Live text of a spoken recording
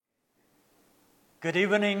Good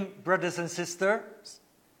evening, brothers and sisters.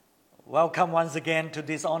 Welcome once again to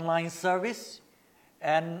this online service.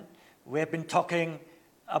 And we have been talking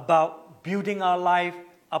about building our life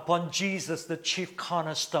upon Jesus, the chief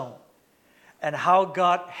cornerstone. And how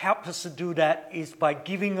God helped us to do that is by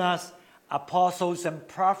giving us apostles and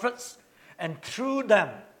prophets, and through them,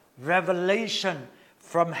 revelation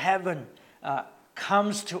from heaven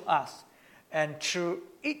comes to us. And through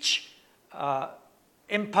each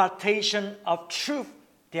impartation of truth,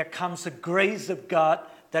 there comes the grace of God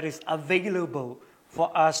that is available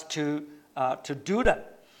for us to do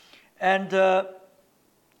that. And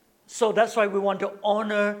so that's why we want to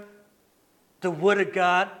honor the Word of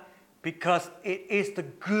God, because it is the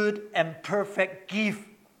good and perfect gift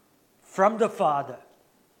from the Father.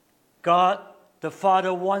 God, the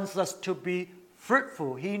Father, wants us to be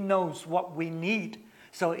fruitful. He knows what we need.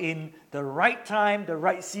 So in the right time, the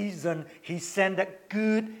right season, He sent that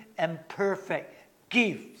good and perfect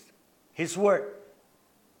gift, His Word,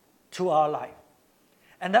 to our life.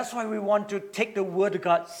 And that's why we want to take the Word of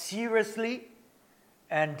God seriously.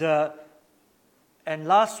 And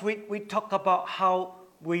last week we talked about how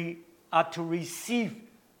we are to receive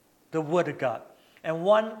the Word of God. And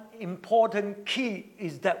one important key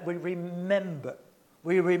is that we remember.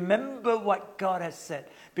 We remember what God has said.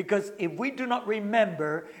 Because if we do not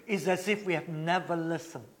remember, it's as if we have never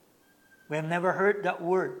listened. We have never heard that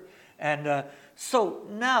word. And so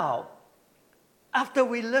now, after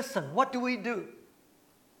we listen, what do?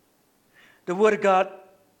 The Word of God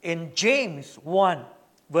in James 1,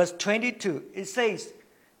 verse 22, it says,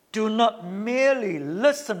 "Do not merely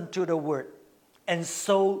listen to the word and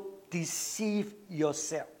so deceive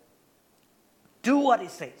yourself." Do what it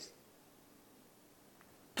says.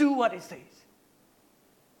 Do what it says.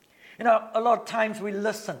 You know, a lot of times we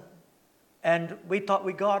listen and we thought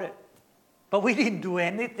we got it, but we didn't do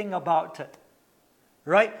anything about it.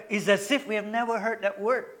 Right? It's as if we have never heard that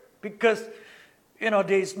word, because,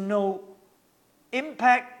 there's no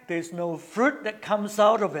impact, there's no fruit that comes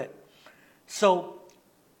out of it. So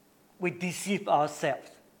we deceive ourselves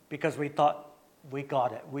because we thought we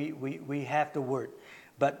got it. We have the word.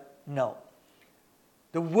 But no.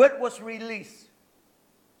 The word was released,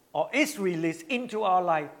 or is released into our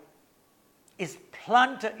life, is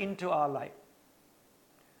planted into our life.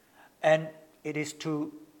 And it is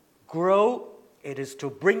to grow, it is to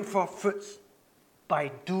bring forth fruits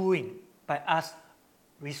by us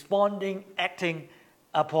responding, acting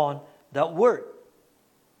upon that word.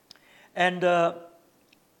 And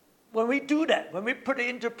when we do that, when we put it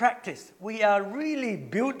into practice, we are really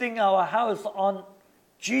building our house on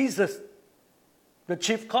Jesus, the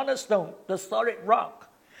chief cornerstone, the solid rock.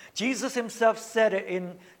 Jesus himself said it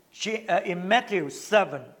in Matthew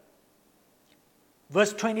 7,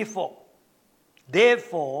 verse 24.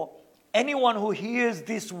 "Therefore, anyone who hears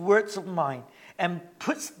these words of mine and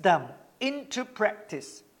puts them into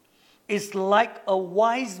practice is like a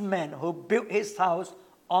wise man who built his house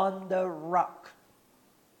on the rock."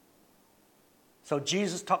 So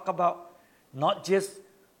Jesus talked about not just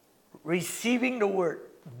receiving the word,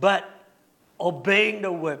 but obeying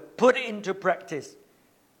the word, put it into practice.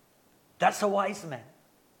 That's a wise man.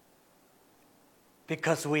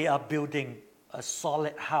 Because we are building a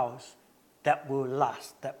solid house that will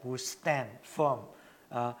last, that will stand firm,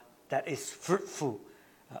 that is fruitful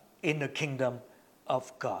in the kingdom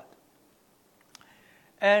of God.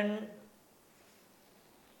 And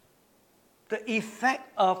the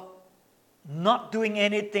effect of not doing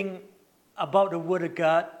anything about the Word of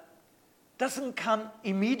God doesn't come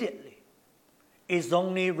immediately. It's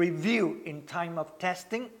only revealed in time of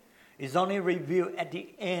testing. It's only revealed at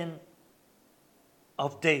the end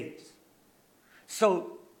of days.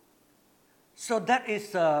 So that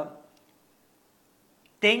is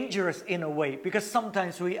dangerous in a way, because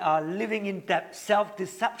sometimes we are living in that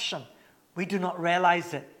self-deception. We do not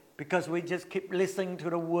realize it because we just keep listening to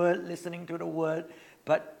the word,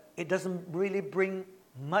 but it doesn't really bring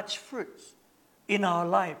much fruits in our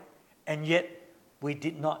life, and yet we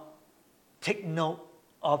did not take note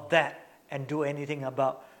of that and do anything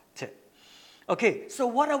about it. Okay, so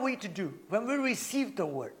what are we to do when we receive the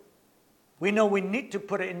word? We know we need to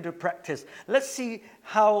put it into practice. Let's see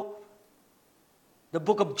how the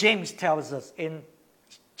book of James tells us in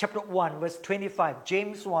chapter 1, verse 25.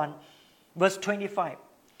 James 1, verse 25.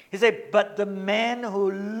 He said, "But the man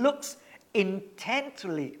who looks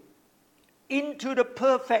intently into the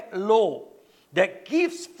perfect law that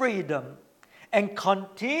gives freedom and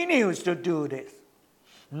continues to do this,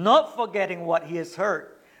 not forgetting what he has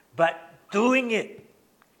heard, but doing it,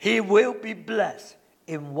 he will be blessed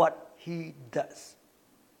in what he does."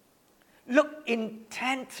 Look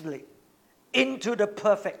intently into the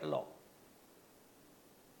perfect law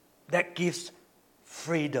that gives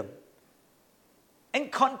freedom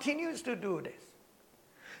and continues to do this.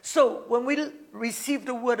 So when we receive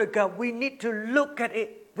the Word of God, we need to look at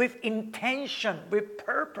it with intention, with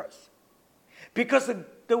purpose. Because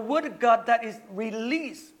the Word of God that is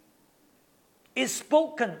released is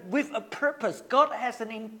spoken with a purpose. God has an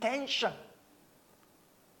intention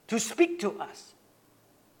to speak to us.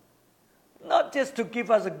 Not just to give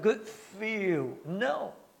us a good feel.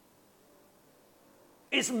 No.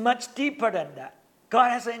 It's much deeper than that. God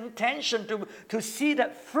has an intention to see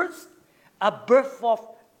that fruits are birthed forth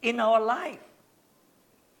in our life.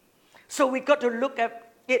 So we got to look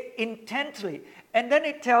at it intently. And then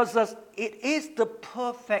it tells us it is the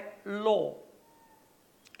perfect law.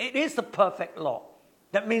 It is the perfect law.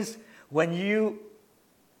 That means when you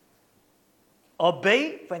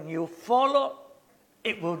obey, when you follow,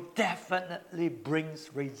 it will definitely bring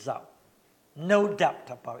result. No doubt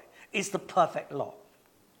about it. It's the perfect law.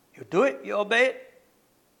 You do it, you obey it,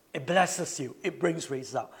 it blesses you. It brings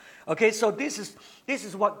result. Okay, so this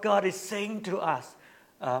is what God is saying to us.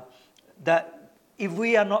 That if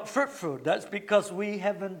we are not fruitful, that's because we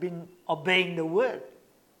haven't been obeying the Word.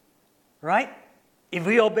 Right? If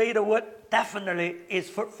we obey the Word, definitely it's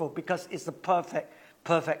fruitful because it's the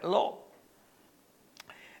perfect law.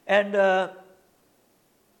 And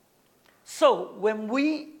so when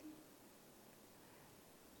we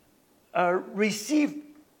receive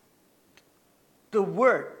the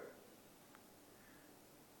Word,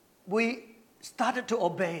 we started to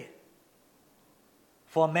obey it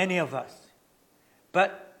for many of us.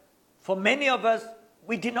 But for many of us,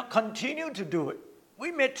 we did not continue to do it.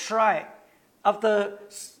 We may try after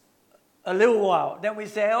a little while. Then we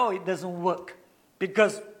say, oh, it doesn't work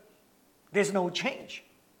because there's no change.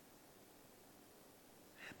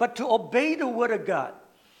 But to obey the Word of God,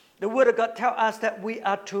 the Word of God tells us that we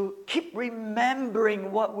are to keep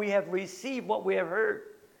remembering what we have received, what we have heard,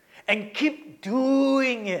 and keep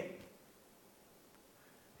doing it.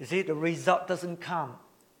 You see, the result doesn't come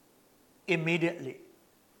immediately.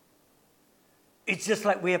 It's just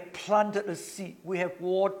like we have planted a seed. We have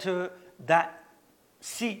watered that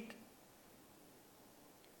seed.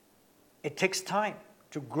 It takes time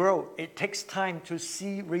to grow. It takes time to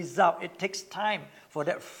see result. It takes time for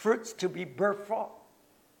that fruits to be birthed forth.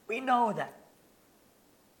 We know that.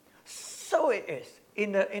 So it is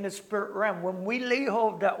in the spirit realm. When we lay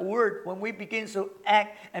hold of that word, when we begin to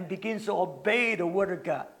act and begin to obey the Word of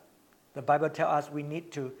God, the Bible tells us we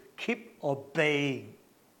need to keep obeying.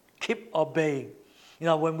 Keep obeying. You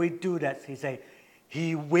know, when we do that, he says,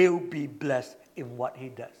 he will be blessed in what he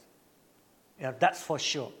does. You know, that's for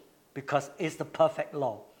sure, because it's the perfect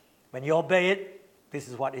law. When you obey it, this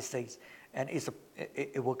is what it says, and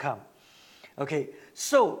it will come. Okay,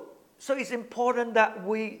 so it's important that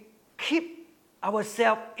we keep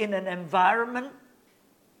ourselves in an environment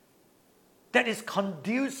that is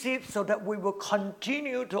conducive so that we will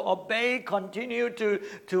continue to obey, continue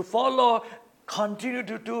to follow, continue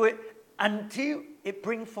to do it until it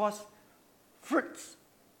brings forth fruits.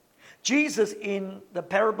 Jesus, in the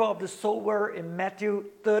parable of the sower in Matthew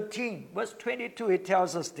 13, verse 22, he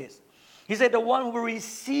tells us this. He said, the one who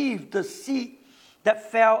received the seed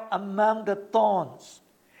that fell among the thorns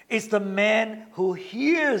is the man who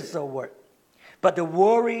hears the word, but the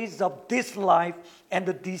worries of this life and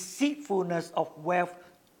the deceitfulness of wealth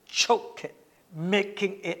choke it,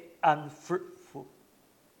 making it unfruitful.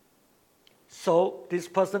 So this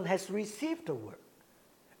person has received the word,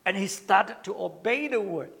 and he started to obey the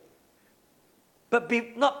word. But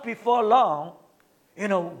not before long,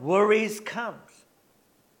 worries comes.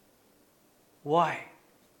 Why?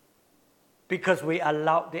 Because we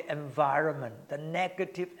allowed the environment, the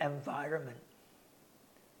negative environment,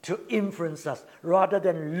 to influence us rather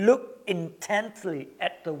than look intently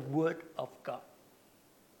at the Word of God.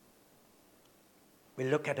 We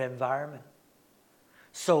look at the environment.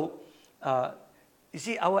 So, you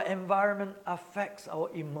see, our environment affects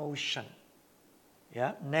our emotion.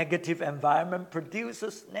 Yeah, negative environment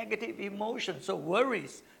produces negative emotion, so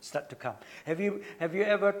worries start to come. Have you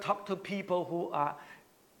ever talked to people who are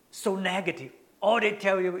so negative? All they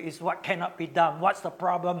tell you is what cannot be done, what's the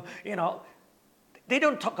problem, They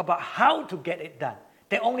don't talk about how to get it done.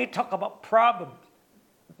 They only talk about problems,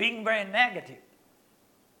 being very negative.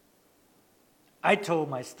 I told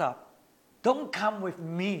my staff, don't come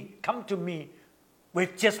to me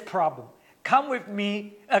with just problem. Come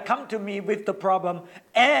to me with the problem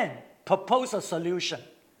and propose a solution.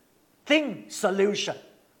 Think solution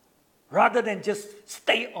rather than just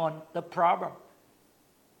stay on the problem.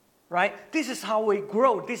 Right? This is how we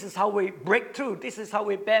grow. This is how we break through. This is how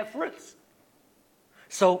we bear fruits.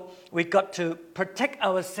 So we got to protect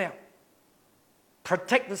ourselves,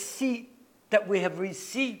 protect the seed that we have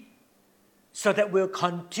received, so that we'll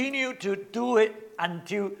continue to do it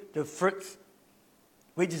until the fruits,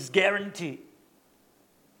 which is guaranteed,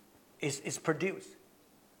 is produced.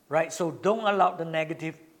 Right? So don't allow the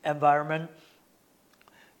negative environment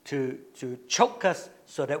to choke us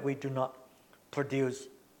so that we do not produce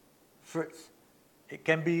fruits. It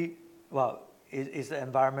can be, it's an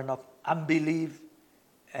environment of unbelief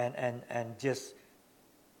and just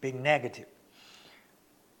being negative.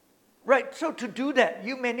 Right, so to do that,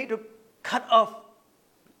 you may need to cut off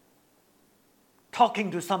talking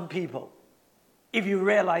to some people. If you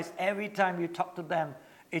realize every time you talk to them,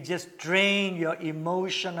 it just drains your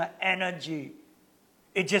emotional energy.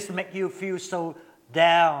 It just makes you feel so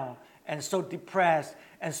down and so depressed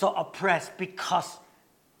and so oppressed because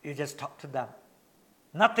you just talk to them.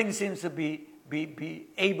 Nothing seems to be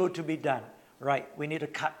able to be done. Right? We need to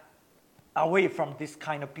cut away from this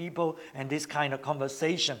kind of people and this kind of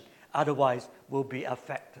conversation. Otherwise, we'll be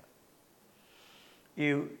affected.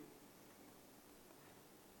 In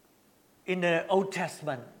the Old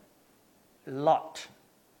Testament, Lot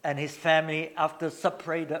and his family, after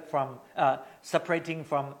separating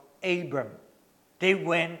from Abram, they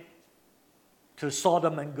went to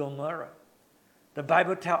Sodom and Gomorrah. The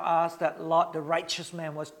Bible tells us that Lot, the righteous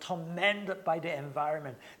man, was tormented by the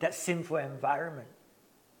environment, that sinful environment,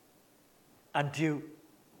 until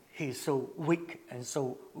he's so weak and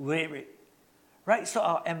so weary. Right? So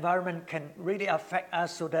our environment can really affect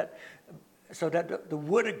us so that the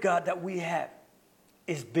Word of God that we have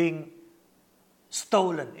is being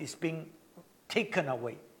stolen, is being taken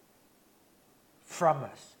away from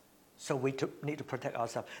us. So we need to protect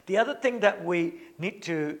ourselves. The other thing that we need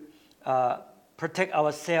to protect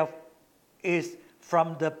ourselves is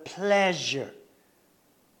from the pleasure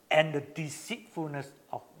and the deceitfulness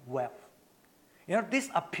of wealth. This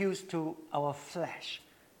appeals to our flesh,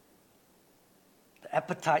 the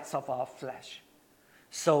appetites of our flesh.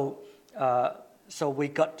 So we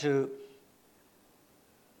got to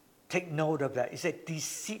take note of that. It's a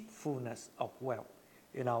deceitfulness of wealth.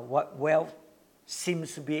 What wealth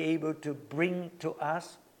seems to be able to bring to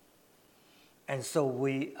us. And so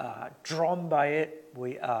we are drawn by it,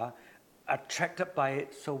 we are attracted by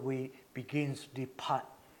it, so we begin to depart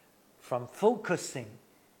from focusing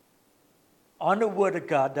on the Word of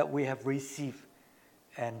God that we have received.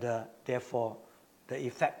 And therefore, the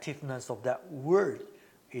effectiveness of that Word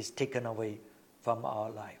is taken away from our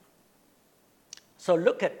life. So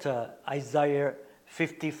look at Isaiah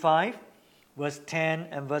 55, verse 10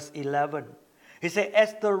 and verse 11. He said,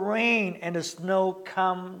 as the rain and the snow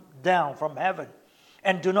come down from heaven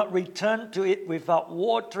and do not return to it without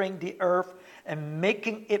watering the earth and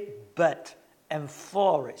making it bud and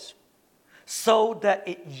flourish, so that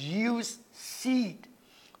it yields seed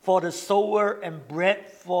for the sower and bread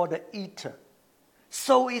for the eater,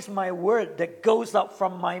 so is my word that goes out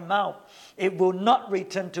from my mouth. It will not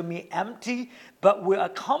return to me empty, but will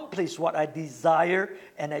accomplish what I desire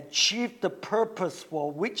and achieve the purpose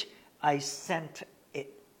for which I sent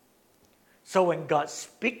it. So when God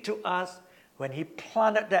speaks to us, when He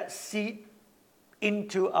planted that seed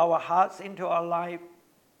into our hearts, into our life,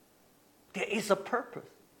 there is a purpose.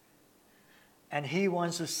 And He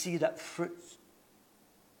wants to see that fruit,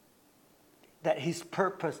 that His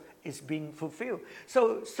purpose is being fulfilled.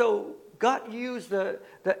 So God used the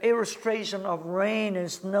illustration of rain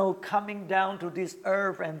and snow coming down to this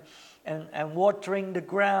earth and watering the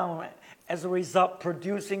ground, as a result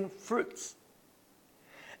producing fruits.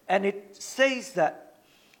 And it says that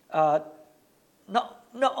not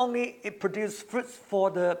only it produces fruits for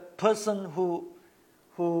the person who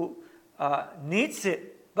needs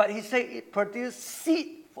it, but he said it produces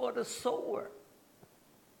seed for the sower.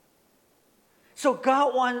 So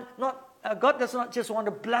God does not just want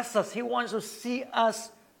to bless us. He wants to see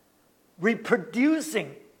us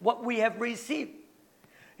reproducing what we have received.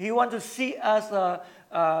 He wants to see us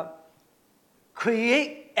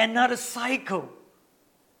create another cycle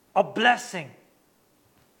of blessing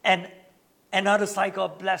and another cycle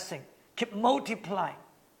of blessing. Keep multiplying.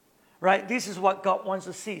 Right? This is what God wants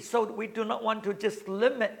to see. So we do not want to just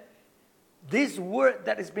limit this word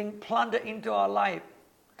that is being planted into our life,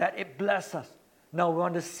 that it blesses us. No, we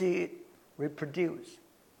want to see it reproduce,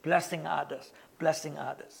 blessing others, blessing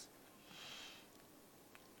others.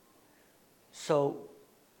 So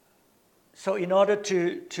in order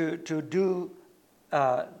to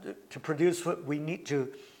produce fruit, we need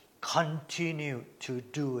to continue to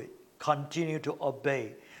do it, continue to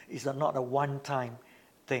obey. It's not a one-time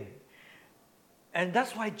thing. And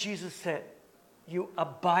that's why Jesus said, you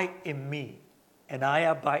abide in me and I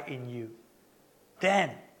abide in you,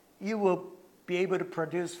 then you will be able to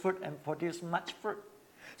produce fruit and produce much fruit.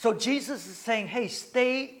 So Jesus is saying, hey,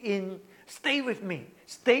 stay with me.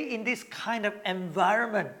 Stay in this kind of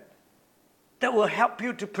environment that will help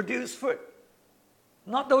you to produce fruit.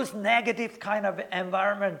 Not those negative kind of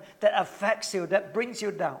environment that affects you, that brings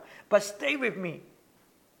you down. But stay with me,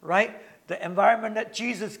 right? The environment that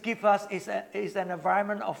Jesus gives us is an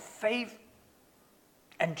environment of faith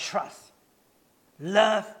and trust,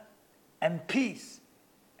 love and peace,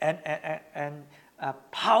 and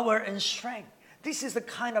power and strength. This is the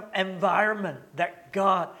kind of environment that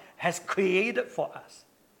God has created for us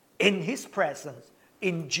in His presence,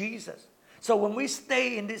 in Jesus. So when we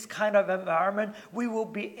stay in this kind of environment, we will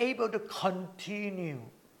be able to continue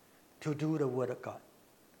to do the Word of God,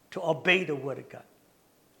 to obey the Word of God.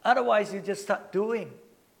 Otherwise, you just start doing.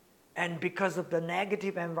 And because of the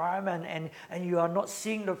negative environment and you are not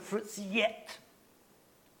seeing the fruits yet,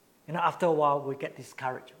 after a while we get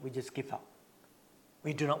discouraged. We just give up.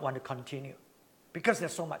 We do not want to continue. Because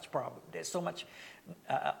there's so much problem. There's so much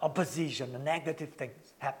opposition and negative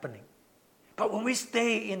things happening. But when we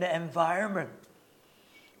stay in the environment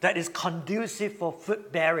that is conducive for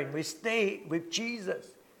fruit bearing, we stay with Jesus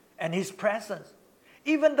and His presence,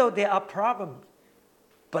 even though there are problems,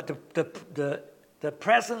 but the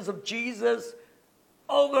presence of Jesus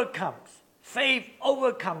overcomes, faith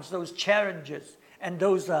overcomes those challenges and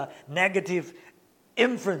those negative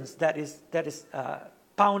influence that is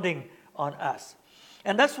pounding on us.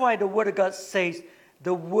 And that's why the Word of God says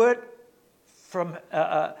the Word from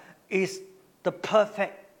is the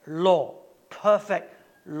perfect law,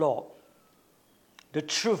 the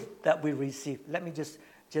truth that we receive. Let me just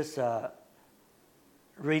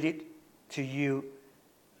read it to you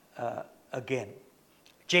again.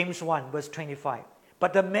 James 1, verse 25.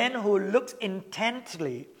 But the man who looks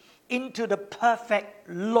intently into the perfect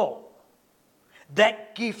law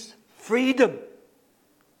that gives freedom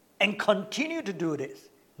and continue to do this,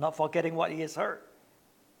 not forgetting what he has heard,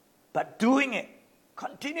 but doing it,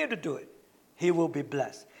 continue to do it, he will be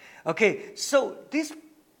blessed. Okay, so this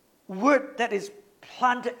word that is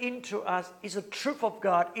planted into us is the truth of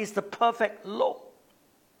God, is the perfect law.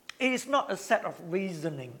 It is not a set of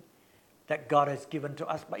reasoning that God has given to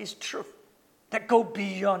us, but it's truth that go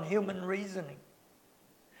beyond human reasoning,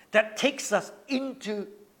 that takes us into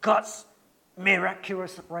God's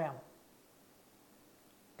miraculous realm,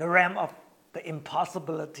 the realm of the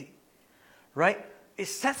impossibility, right? It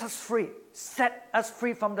sets us free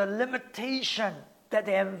from the limitation that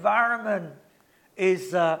the environment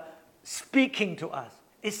is speaking to us.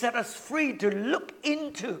 It sets us free to look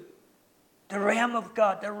into the realm of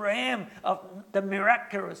God, the realm of the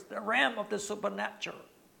miraculous, the realm of the supernatural.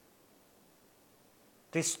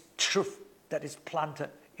 This truth that is planted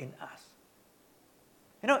in us.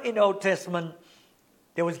 In the Old Testament,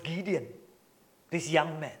 there was Gideon, this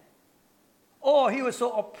young man. Oh, he was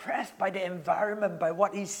so oppressed by the environment, by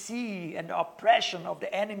what he sees, and the oppression of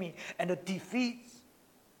the enemy, and the defeats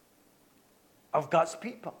of God's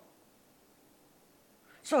people.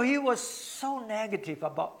 So he was so negative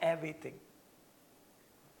about everything.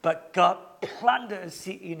 But God planted a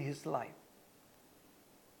seed in his life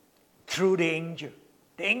through the angel.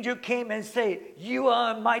 The angel came and said, "You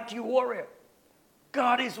are a mighty warrior.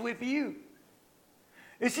 God is with you."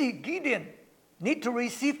 You see, Gideon need to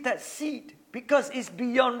receive that seed because it's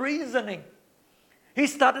beyond reasoning. He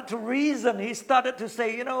started to reason. He started to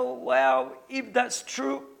say, well, if that's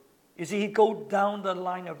true, you see, he goes down the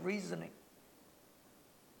line of reasoning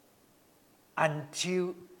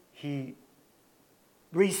until he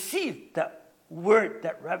received that word,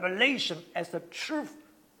 that revelation as the truth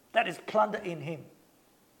that is planted in him.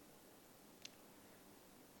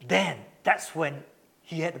 Then, that's when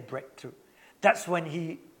he had a breakthrough. That's when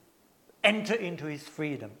he entered into his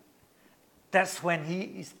freedom. That's when he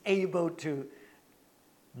is able to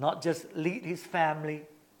not just lead his family,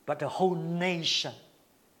 but the whole nation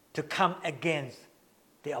to come against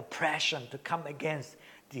the oppression, to come against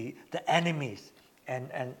the enemies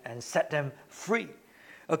and set them free.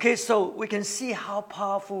 Okay, so we can see how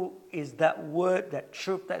powerful is that word, that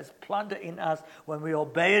truth that is planted in us when we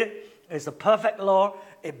obey it. It's a perfect law.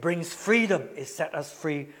 It brings freedom. It sets us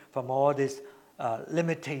free from all this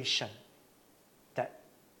limitation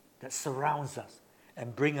that surrounds us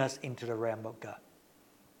and bring us into the realm of God.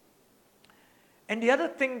 And the other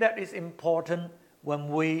thing that is important when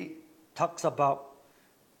we talk about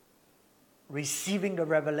receiving the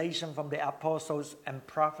revelation from the apostles and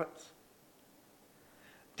prophets,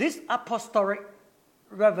 this apostolic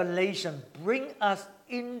revelation bring us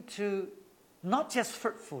into not just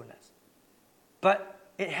fruitfulness, but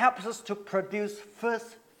it helps us to produce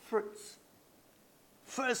first fruits.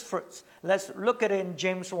 First fruits. Let's look at it in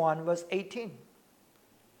James 1 verse 18.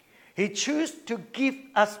 He chose to give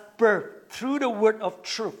us birth through the word of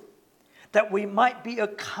truth, that we might be a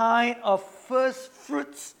kind of first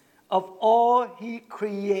fruits of all He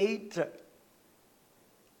created.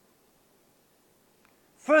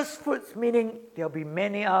 First fruits meaning there'll be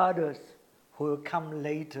many others who will come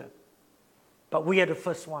later. But we are the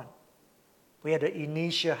first one. We are the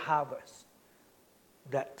initial harvest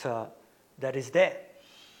that is there.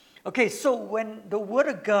 Okay, so when the Word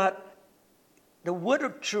of God, the Word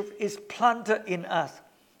of truth is planted in us,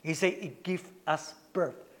 He said it gives us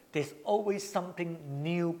birth. There's always something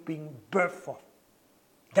new being birthed forth.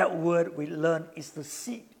 That word we learn is the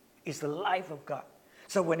seed, is the life of God.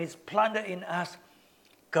 So when it's planted in us,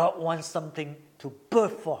 God wants something to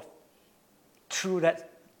birth forth through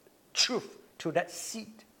that truth, through that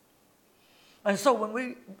seed. And so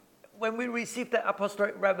when we receive the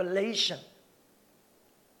apostolic revelation,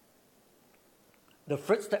 the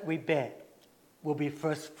fruits that we bear will be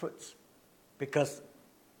first fruits, because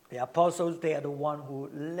the apostles, they are the one who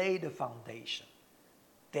lay the foundation.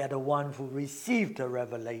 They are the one who received the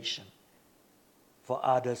revelation for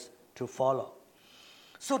others to follow.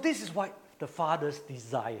 So this is what the Father's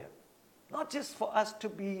desire. Not just for us to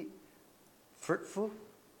be fruitful,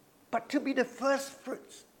 but to be the first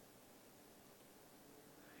fruits.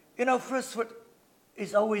 You know, first fruit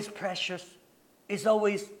is always precious. It's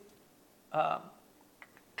always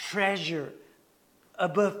treasure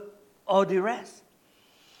above all the rest.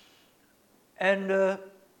 And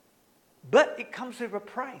but it comes with a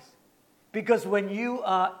price. Because when you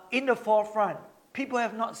are in the forefront, people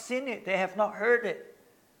have not seen it. They have not heard it.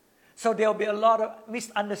 So there will be a lot of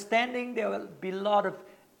misunderstanding. There will be a lot of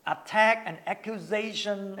attack and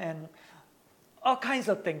accusation and all kinds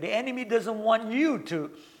of things. The enemy doesn't want you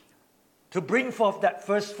to bring forth that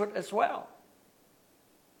first fruit as well,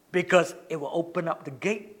 because it will open up the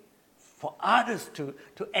gate for others to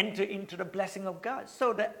enter into the blessing of God.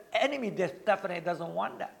 So the enemy definitely doesn't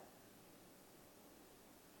want that.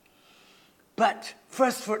 But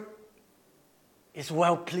first fruit is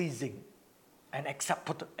well-pleasing and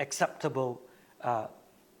acceptable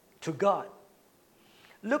to God.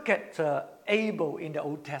 Look at Abel in the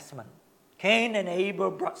Old Testament. Cain and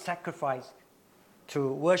Abel brought sacrifice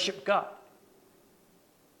to worship God.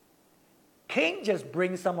 Cain just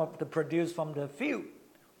brings some of the produce from the field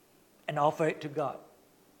and offer it to God.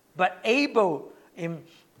 But Abel, in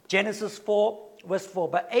Genesis 4, verse 4,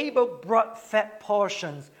 but Abel brought fat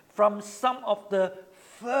portions from some of the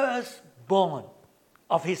firstborn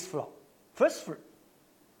of his flock. First fruit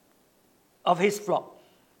of his flock.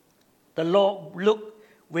 The Lord looked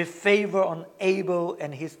with favor on Abel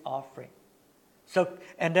and his offering. So,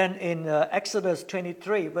 and then in Exodus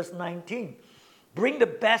 23, verse 19, bring the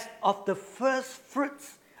best of the first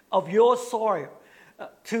fruits of your soil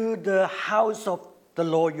to the house of the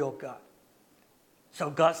Lord your God. So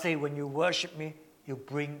God said, when you worship me, you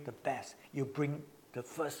bring the best. You bring the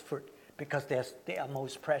first fruit, because they are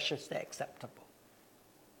most precious, they're acceptable.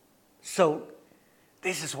 So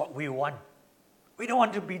this is what we want. We don't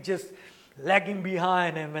want to be just lagging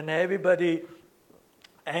behind, and when everybody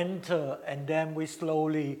enter and then we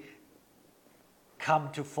slowly come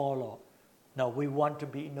to follow. No, we want to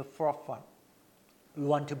be in the forefront. We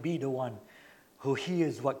want to be the one who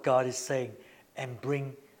hears what God is saying and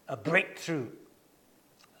bring a breakthrough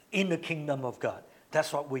in the kingdom of God.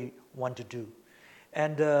 That's what we want to do.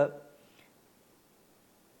 And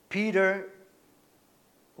Peter,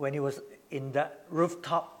 when he was in that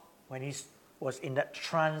rooftop, when he was in that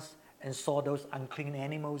trance and saw those unclean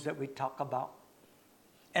animals that we talk about,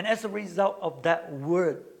 and as a result of that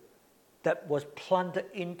word that was planted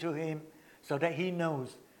into him, so that he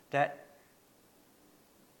knows that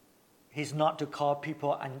he's not to call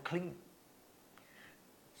people unclean.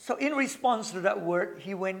 So in response to that word,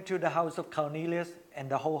 he went to the house of Cornelius, and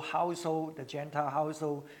the whole household, the Gentile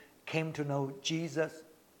household, came to know Jesus.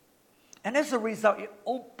 And as a result, he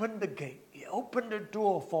opened the gate. He opened the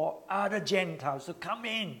door for other Gentiles to come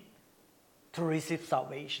in to receive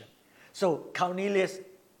salvation. So Cornelius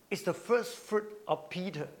is the first fruit of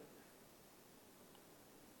Peter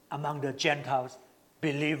among the Gentiles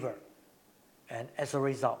believer. And as a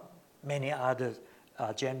result, many other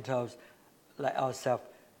Gentiles like ourselves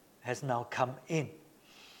has now come in.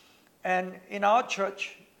 And in our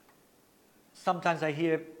church, sometimes I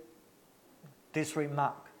hear this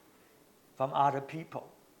remark from other people.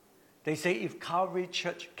 They say, if Calvary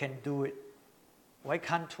Church can do it, why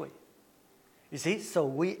can't we? You see, so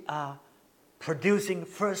we are producing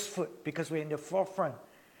first fruit because we're in the forefront.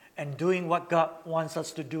 and doing what God wants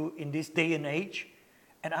us to do in this day and age.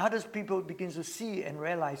 And other people begin to see and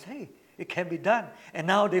realize, hey, it can be done. And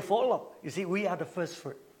now they follow. You see, we are the first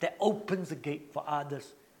fruit that opens the gate for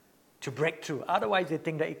others to break through. Otherwise, they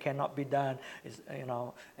think that it cannot be done,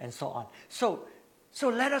 and so on. So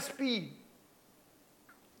let us be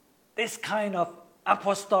this kind of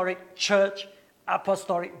apostolic church,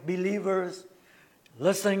 apostolic believers,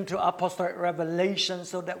 listening to apostolic revelation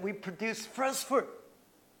so that we produce first fruit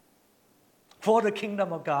for the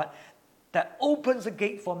kingdom of God that opens the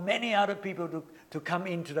gate for many other people to come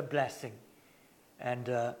into the blessing.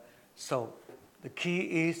 And so the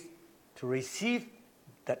key is to receive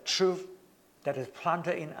that truth that is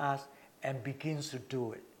planted in us and begins to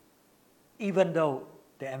do it. Even though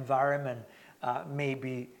the environment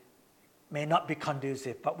may not be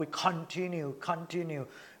conducive, but we continue,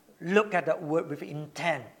 look at that word with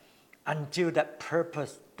intent until that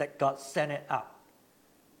purpose that God sent it up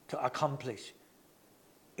to accomplish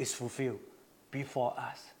is fulfilled before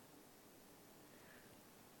us.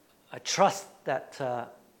 I trust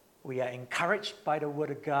that we are encouraged by the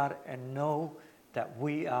Word of God and know that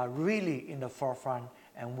we are really in the forefront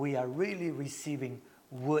and we are really receiving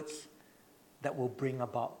words that will bring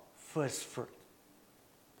about first fruit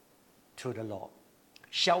to the Lord.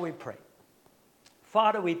 Shall we pray?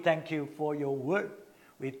 Father, we thank you for your word.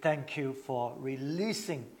 We thank you for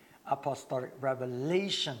releasing apostolic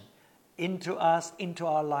revelation into us, into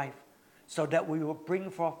our life, so that we will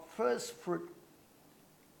bring forth first fruit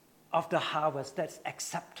of the harvest that's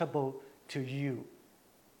acceptable to you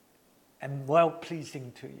and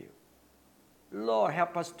well-pleasing to you. Lord,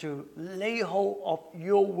 help us to lay hold of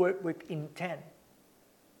your word with intent,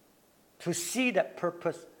 to see that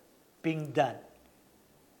purpose being done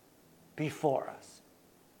before us.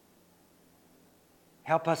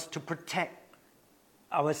 Help us to protect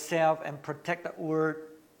ourselves and protect that word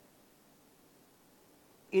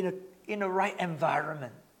in a right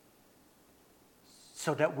environment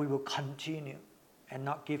so that we will continue and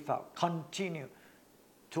not give up. Continue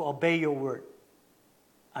to obey your word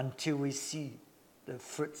until we see the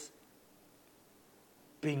fruits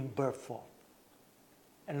being birthed forth.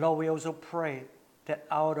 And Lord, we also pray that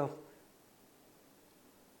out of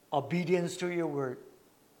obedience to your word,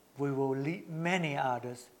 we will lead many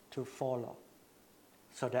others to follow,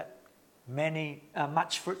 so that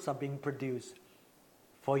much fruits are being produced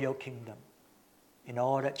for your kingdom in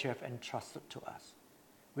all that you have entrusted to us.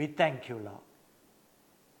 We thank you, Lord.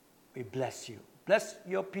 We bless you. Bless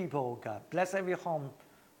your people, oh God. Bless every home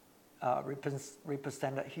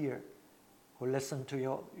represented here who listen to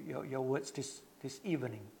your words this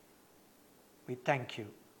evening. We thank you.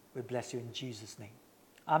 We bless you in Jesus' name.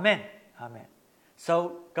 Amen. Amen.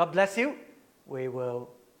 So God bless you. We will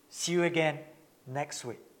see you again next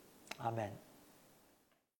week. Amen.